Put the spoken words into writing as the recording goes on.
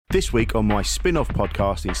This week on my spin-off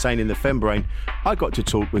podcast, Insane in the Fembrain, I got to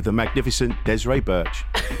talk with the magnificent Desiree Burch.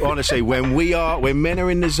 Honestly, when men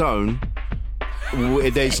are in the zone,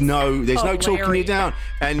 there's no talking you down.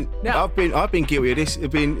 And no. I've been guilty of this.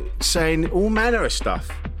 I've been saying all manner of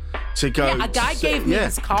stuff to go. Yeah, a guy gave me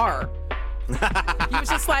his car. He was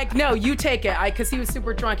just like, no, you take it. Because he was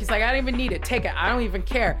super drunk. He's like, I don't even need it. Take it. I don't even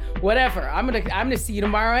care. Whatever. I'm gonna see you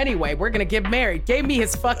tomorrow anyway. We're gonna get married. Gave me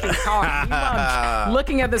his fucking car. I'm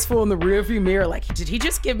looking at this fool in the rearview mirror, like, did he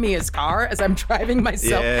just give me his car as I'm driving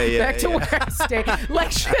myself back to where I stay?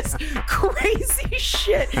 Like, just crazy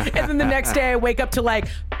shit. And then the next day I wake up to like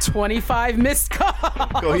 25 missed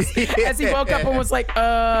calls as he woke up and was like, so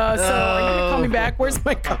are you gonna call me back? Where's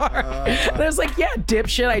my car? And I was like, yeah,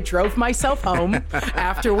 dipshit. I drove myself home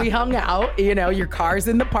after we hung out. You know, your car's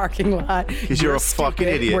in the parking lot. Because you're a fucking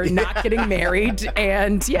idiot. We're not getting married.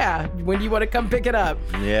 And yeah, when you want to come pick it up.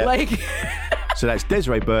 Yeah. Like. So that's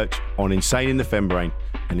Desiree Burch on Insane in the Fembrain.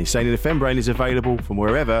 And Insane in the Fembrain is available from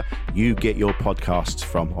wherever you get your podcasts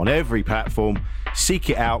from, on every platform. Seek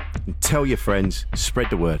it out and tell your friends, spread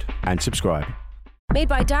the word, and subscribe. Made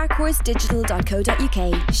by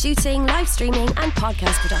darkhorsedigital.co.uk. Shooting, live streaming, and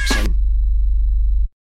podcast production.